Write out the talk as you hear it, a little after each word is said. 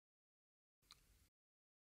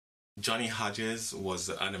Johnny Hodges was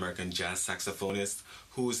an American jazz saxophonist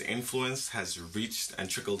whose influence has reached and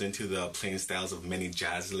trickled into the playing styles of many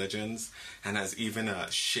jazz legends and has even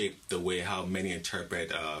shaped the way how many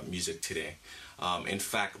interpret music today. In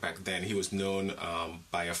fact, back then he was known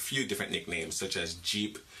by a few different nicknames such as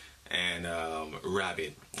Jeep and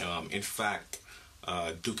Rabbit. In fact,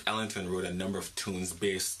 Duke Ellington wrote a number of tunes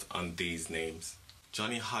based on these names.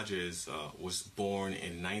 Johnny Hodges was born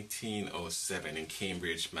in 1907 in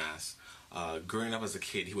Cambridge, Mass. Growing up as a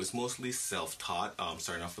kid, he was mostly self-taught,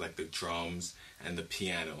 starting off with like the drums and the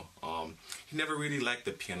piano. He never really liked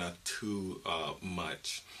the piano too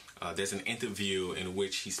much. There's an interview in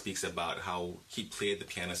which he speaks about how he played the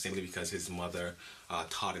piano simply because his mother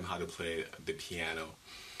taught him how to play the piano.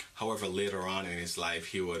 However, later on in his life,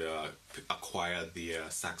 he would acquire the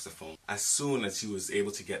saxophone. As soon as he was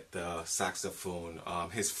able to get the saxophone,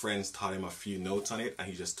 his friends taught him a few notes on it, and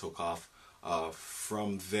he just took off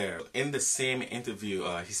from there. In the same interview,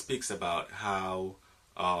 he speaks about how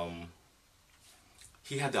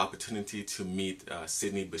he had the opportunity to meet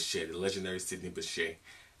Sidney Bechet, the legendary Sidney Bechet.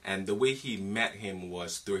 And the way he met him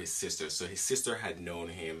was through his sister. So his sister had known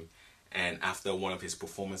him, and after one of his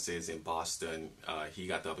performances in Boston, he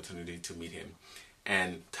got the opportunity to meet him.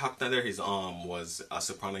 And tucked under his arm was a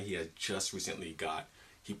soprano he had just recently got.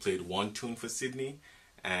 He played one tune for Sidney,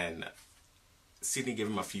 and Sidney gave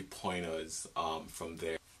him a few pointers from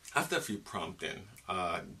there. After a few prompting,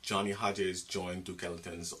 Johnny Hodges joined Duke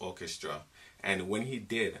Ellington's orchestra. And when he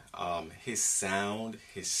did, his sound,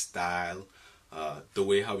 his style, the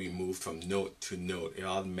way how he moved from note to note, it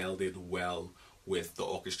all melded well with the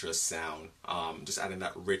orchestra's sound, just adding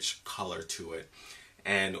that rich color to it.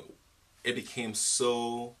 And it became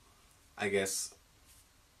so, I guess,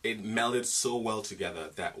 it melded so well together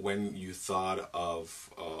that when you thought of,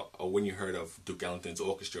 or when you heard of Duke Ellington's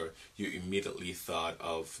orchestra, you immediately thought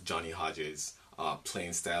of Johnny Hodges'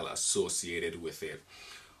 playing style associated with it.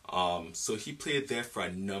 So he played there for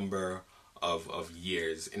a number of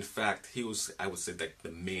years. In fact, he was, I would say, like the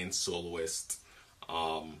main soloist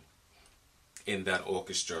in that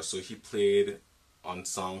orchestra. So he played on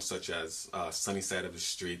songs such as Sunny Side of the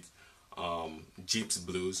Street, Jeep's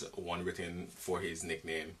Blues, one written for his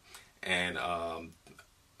nickname, and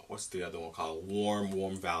what's the other one called?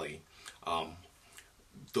 Warm Valley.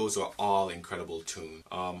 Those are all incredible tunes.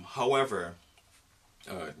 However,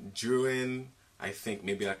 during, I think,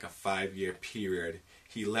 maybe like a 5-year period,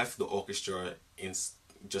 he left the orchestra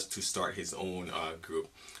just to start his own group.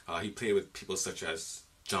 He played with people such as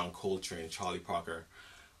John Coltrane, Charlie Parker.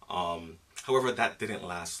 However, that didn't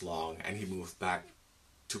last long, and he moved back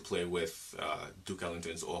to play with Duke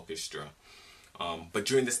Ellington's orchestra. But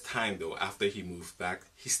during this time, though, after he moved back,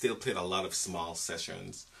 he still played a lot of small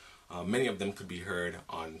sessions. Many of them could be heard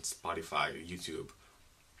on Spotify or YouTube.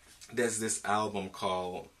 There's this album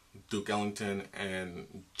called Duke Ellington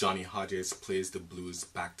and Johnny Hodges Plays the Blues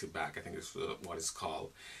Back to Back, I think is what it's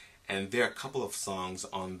called. And there are a couple of songs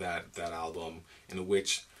on that album in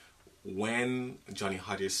which, when Johnny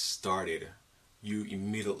Hodges started, you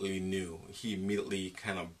immediately knew. He immediately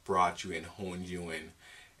kind of brought you in, honed you in.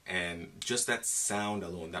 And just that sound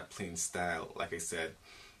alone, that playing style, like I said,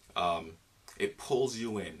 it pulls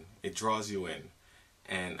you in, it draws you in.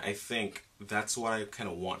 And I think that's what I kind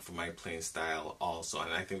of want for my playing style also.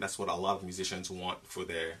 And I think that's what a lot of musicians want for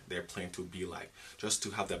their playing to be like. Just to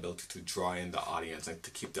have the ability to draw in the audience and to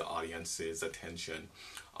keep the audience's attention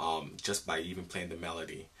just by even playing the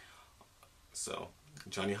melody. So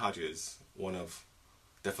Johnny Hodges,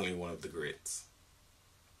 definitely one of the greats.